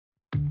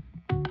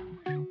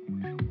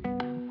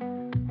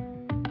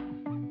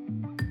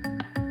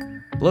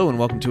Hello and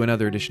welcome to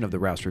another edition of the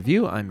Rouse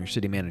Review. I'm your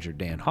city manager,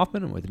 Dan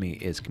Hoffman, and with me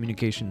is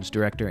communications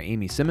director,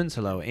 Amy Simmons.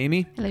 Hello,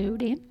 Amy. Hello,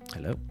 Dan.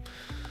 Hello.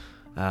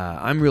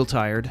 I'm real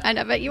tired. I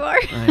bet you are.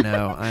 I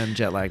know. I'm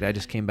jet lagged. I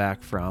just came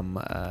back from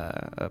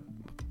a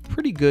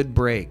pretty good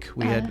break.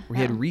 We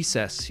had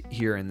recess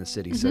here in the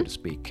city, so to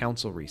speak,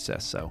 council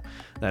recess. So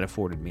that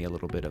afforded me a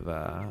little bit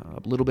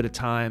of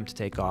time to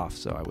take off.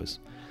 So I was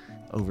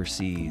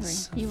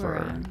overseas. You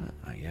were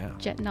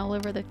jetting all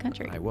over the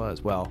country. I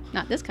was. Well,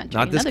 not this country.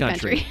 Not this another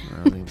country.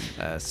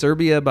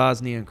 Serbia,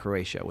 Bosnia, and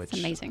Croatia, which it's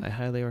amazing. I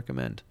highly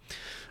recommend.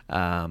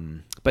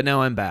 But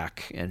now I'm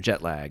back and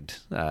jet lagged.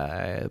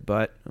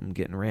 But I'm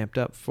getting ramped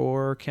up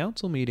for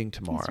council meeting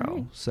tomorrow.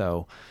 Right.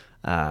 So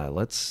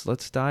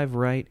let's dive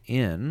right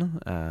in.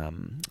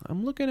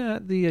 I'm looking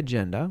at the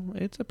agenda.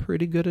 It's a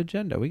pretty good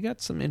agenda. We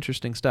got some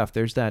interesting stuff.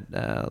 There's that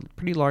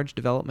pretty large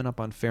development up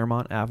on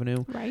Fairmont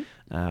Avenue, right?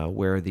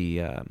 Where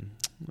the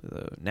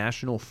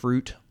National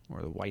Fruit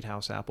or the White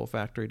House Apple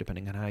Factory,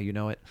 depending on how you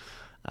know it,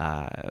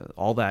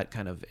 all that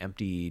kind of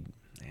empty.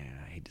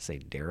 I hate to say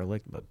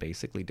derelict, but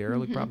basically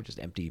derelict, probably just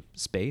empty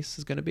space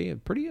is going to be a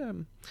pretty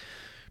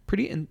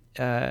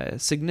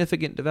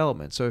significant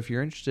development. So if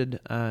you're interested,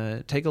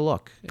 take a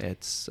look.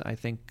 It's, I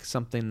think,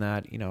 something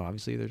that,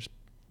 obviously there's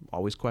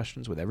always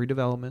questions with every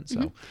development.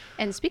 So,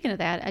 And speaking of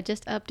that, I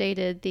just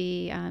updated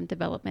the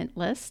development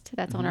list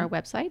that's on our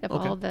website of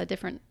all the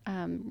different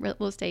real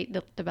estate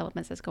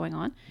developments that's going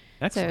on.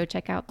 Excellent. So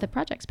check out the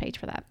projects page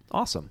for that.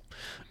 Awesome.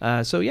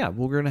 We're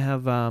going to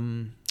have,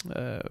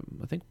 I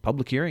think,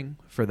 public hearing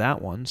for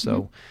that one.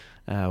 So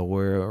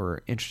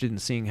we're interested in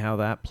seeing how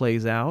that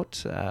plays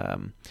out. A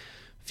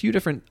few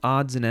different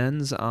odds and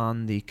ends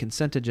on the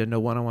consent agenda.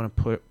 One I want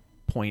to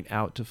point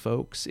out to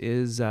folks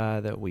is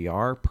that we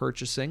are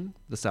purchasing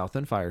the South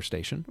End Fire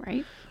Station.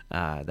 Right.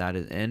 That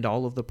is, and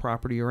all of the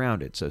property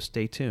around it. So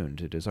stay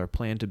tuned. It is our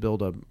plan to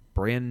build a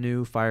brand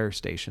new fire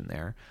station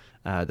there.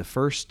 The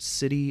first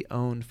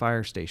city-owned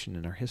fire station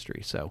in our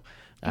history. So,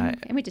 and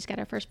we just got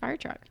our first fire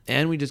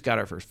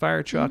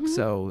truck.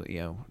 So,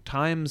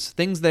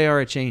 things they are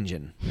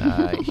a-changing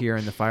here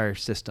in the fire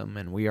system,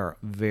 and we are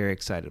very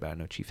excited about it. I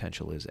know Chief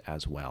Henschel is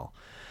as well.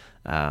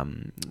 A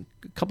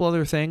couple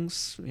other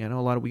things, we get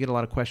a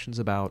lot of questions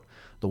about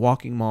the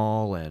walking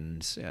mall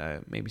and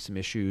maybe some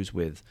issues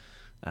with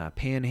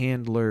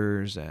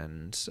panhandlers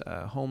and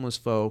homeless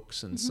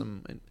folks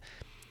and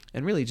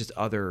and really just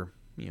other,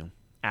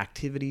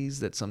 activities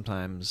that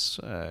sometimes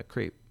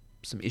create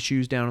some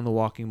issues down in the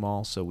walking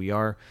mall. So we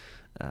are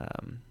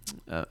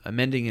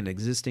amending an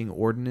existing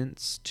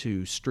ordinance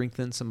to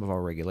strengthen some of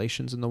our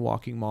regulations in the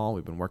walking mall.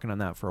 We've been working on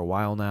that for a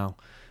while now.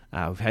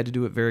 We've had to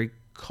do it very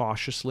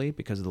cautiously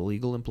because of the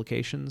legal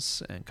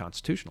implications and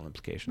constitutional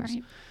implications.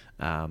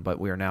 Right. But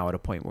we are now at a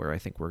point where I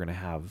think we're going to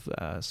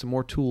have some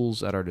more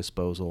tools at our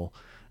disposal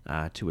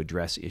to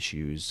address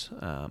issues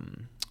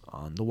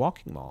on the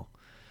walking mall.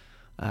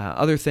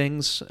 Other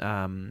things,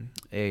 an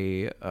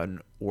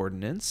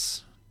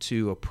ordinance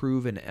to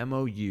approve an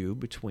MOU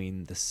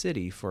between the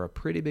city for a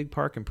pretty big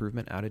park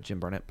improvement out at Jim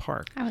Barnett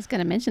Park. I was going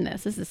to mention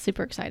this. This is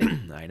super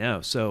exciting. I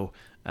know. So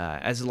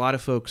as a lot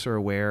of folks are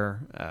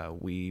aware,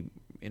 we,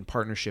 in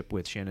partnership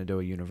with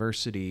Shenandoah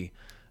University,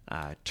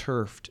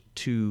 turfed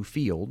two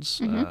fields.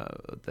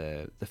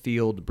 The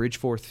field,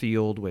 Bridgeforth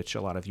Field, which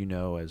a lot of you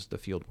know as the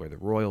field where the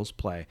Royals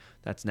play,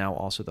 that's now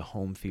also the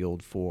home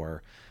field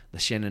for the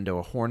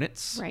Shenandoah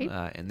Hornets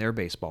and their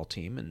baseball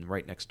team. And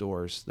right next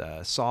door is the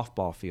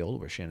softball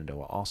field where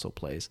Shenandoah also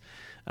plays.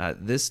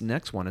 This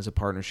next one is a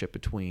partnership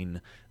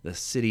between the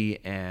city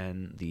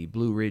and the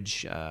Blue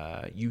Ridge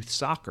Youth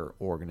Soccer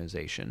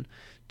Organization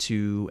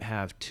to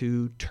have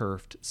two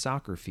turfed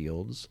soccer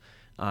fields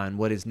on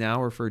what is now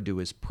referred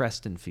to as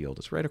Preston Field.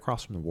 It's right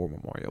across from the War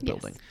Memorial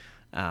Building.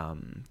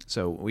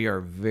 So we are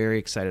very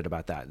excited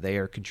about that. They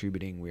are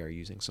contributing. We are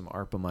using some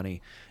ARPA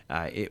money.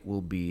 It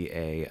will be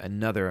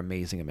another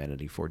amazing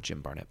amenity for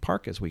Jim Barnett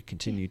Park as we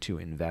continue to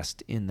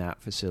invest in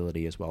that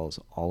facility as well as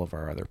all of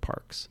our other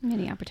parks.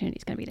 Many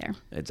opportunities going to be there.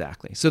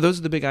 Exactly. So those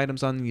are the big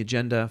items on the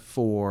agenda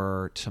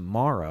for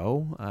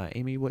tomorrow.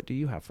 Amy, what do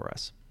you have for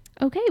us?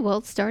 Okay,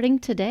 well, starting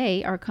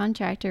today, our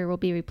contractor will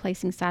be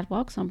replacing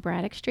sidewalks on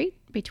Braddock Street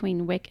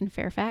between Wick and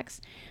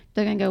Fairfax.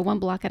 They're going to go one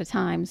block at a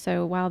time.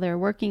 So while they're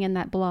working in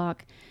that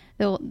block,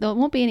 there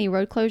won't be any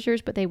road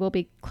closures, but they will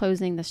be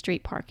closing the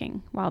street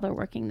parking while they're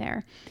working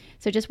there.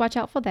 So just watch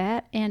out for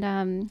that.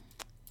 And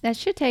that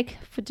should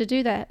to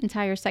do that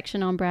entire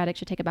section on Braddock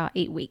should take about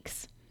 8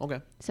 weeks. Okay.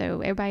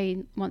 So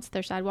everybody wants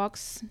their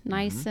sidewalks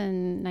nice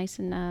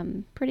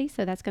and pretty,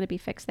 so that's going to be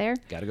fixed there.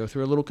 Got to go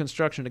through a little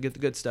construction to get the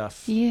good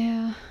stuff.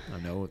 Yeah. I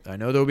know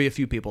there'll be a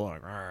few people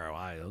like,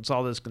 why? It's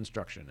all this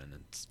construction and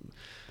it's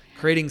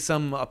creating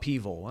some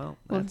upheaval. Well,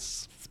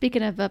 that's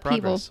speaking of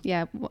upheaval,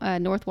 progress.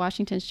 North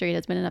Washington Street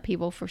has been in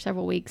upheaval for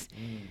several weeks,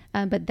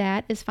 but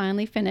that is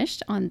finally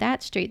finished. On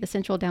that street, the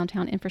Central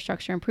Downtown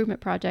Infrastructure Improvement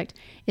Project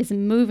is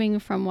moving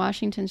from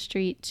Washington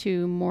Street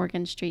to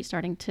Morgan Street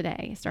started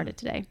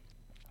today.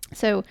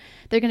 So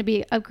they're going to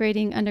be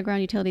upgrading underground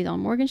utilities on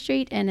Morgan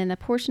Street, and then a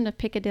portion of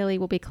Piccadilly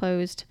will be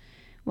closed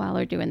while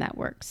they're doing that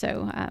work.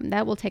 So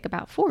that will take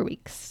about 4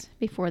 weeks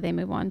before they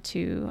move on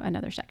to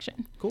another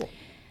section. Cool.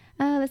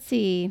 Let's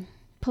see.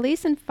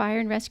 Police and Fire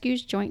and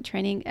Rescue's joint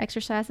training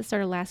exercise that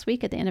started last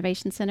week at the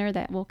Innovation Center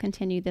that will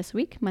continue this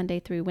week, Monday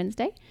through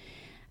Wednesday.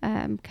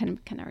 Kind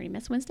of already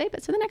missed Wednesday,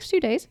 but so the next 2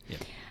 days.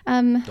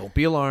 Yep. Don't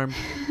be alarmed.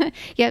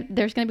 Yeah,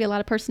 there's going to be a lot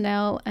of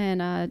personnel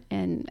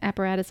and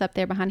apparatus up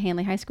there behind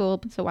Hanley High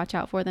School, so watch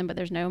out for them, but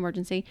there's no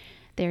emergency.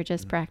 They're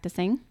just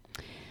practicing.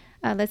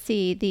 Let's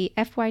see, the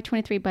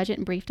FY23 budget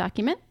and brief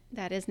document,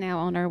 that is now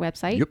on our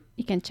website. Yep.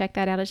 You can check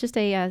that out. It's just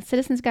a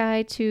citizen's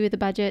guide to the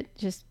budget,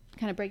 just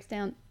kind of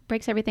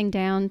breaks everything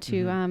down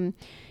to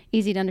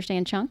easy to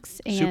understand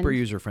chunks. And super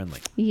user friendly.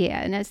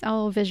 Yeah, and it's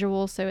all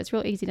visual, so it's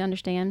real easy to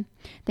understand.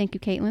 Thank you,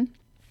 Caitlin.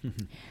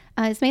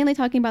 It's mainly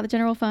talking about the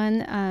general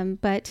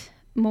fund, but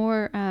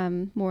more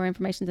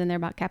information's in there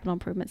about capital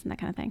improvements and that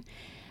kind of thing.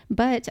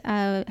 But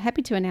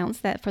happy to announce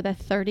that for the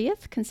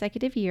 30th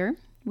consecutive year,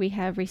 we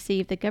have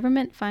received the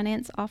Government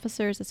Finance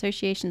Officers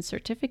Association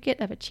Certificate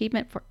of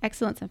Achievement for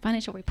Excellence in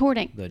Financial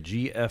Reporting. The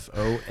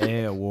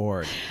GFOA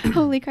Award.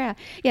 Holy crap.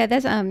 Yeah,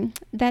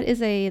 that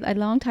is a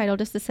long title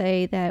just to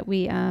say that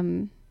we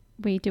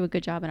do a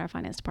good job in our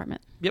finance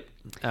department. Yep,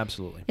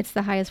 absolutely. It's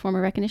the highest form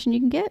of recognition you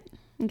can get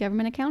in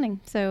government accounting.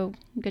 So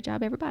good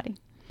job, everybody.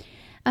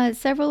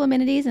 Several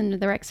amenities in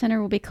the rec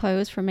center will be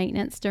closed for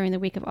maintenance during the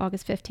week of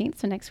August 15th,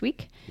 so next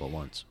week. Well,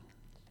 once.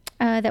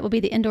 That will be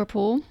the indoor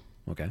pool.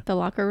 Okay. The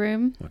locker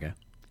room. Okay.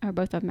 Or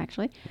both of them,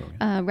 actually. Okay.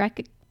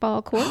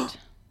 Racquetball court.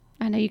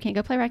 I know you can't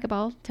go play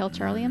racquetball. Tell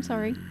Charlie I'm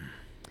sorry.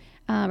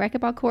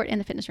 Racquetball court and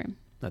the fitness room.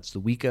 That's the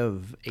week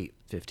of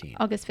 8/15.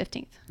 August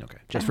 15th. Okay.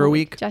 Just for a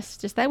week?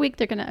 Just that week.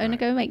 They're going to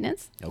undergo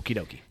maintenance. Okie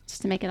dokie.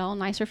 Just to make it all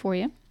nicer for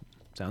you.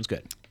 Sounds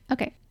good.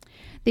 Okay.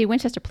 The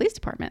Winchester Police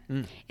Department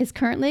is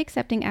currently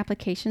accepting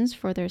applications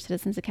for their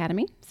Citizens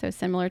Academy. So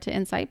similar to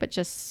Insight, but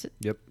just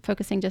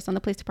focusing just on the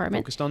police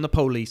department. Focused on the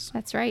police.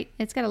 That's right.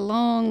 It's got a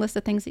long list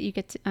of things that you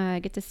get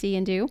to see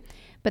and do.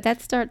 But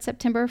that starts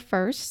September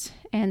 1st,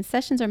 and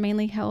sessions are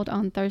mainly held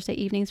on Thursday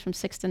evenings from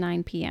 6 to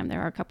 9 p.m.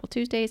 There are a couple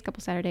Tuesdays, a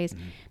couple Saturdays,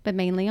 but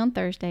mainly on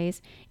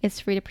Thursdays. It's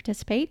free to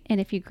participate,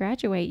 and if you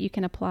graduate, you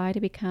can apply to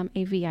become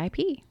a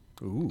VIP.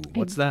 Ooh,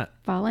 what's that?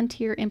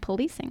 Volunteer in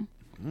policing.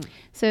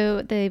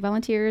 So the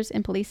volunteers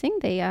in policing,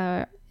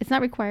 it's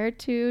not required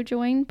to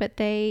join, but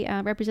they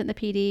represent the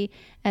PD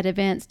at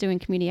events doing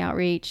community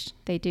outreach.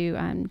 They do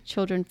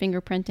children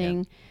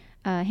fingerprinting,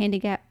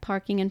 handicap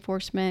parking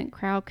enforcement,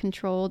 crowd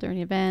control during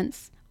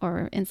events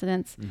or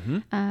incidents.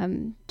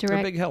 They're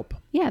a big help.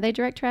 Yeah, they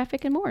direct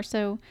traffic and more.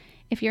 So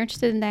if you're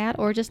interested in that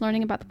or just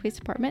learning about the police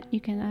department, you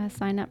can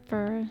sign up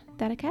for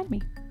that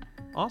academy.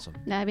 Awesome.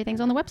 Everything's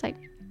on the website.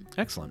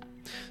 Excellent.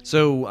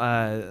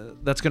 So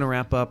that's going to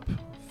wrap up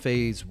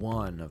Phase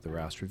 1 of the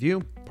Roust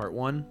Review, Part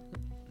 1.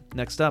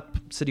 Next up,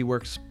 City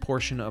Works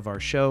portion of our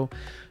show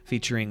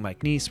featuring Mike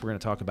Neese. We're going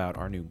to talk about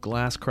our new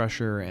glass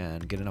crusher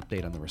and get an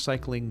update on the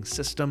recycling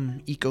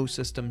system,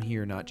 ecosystem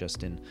here, not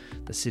just in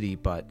the city,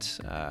 but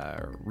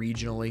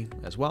regionally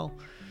as well.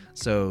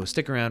 So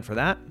stick around for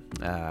that.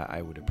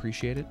 I would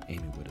appreciate it.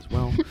 Amy would as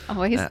well.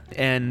 Always.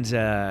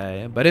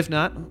 But if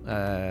not,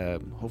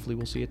 hopefully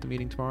we'll see you at the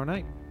meeting tomorrow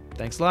night.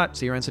 Thanks a lot.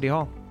 See you around City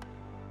Hall.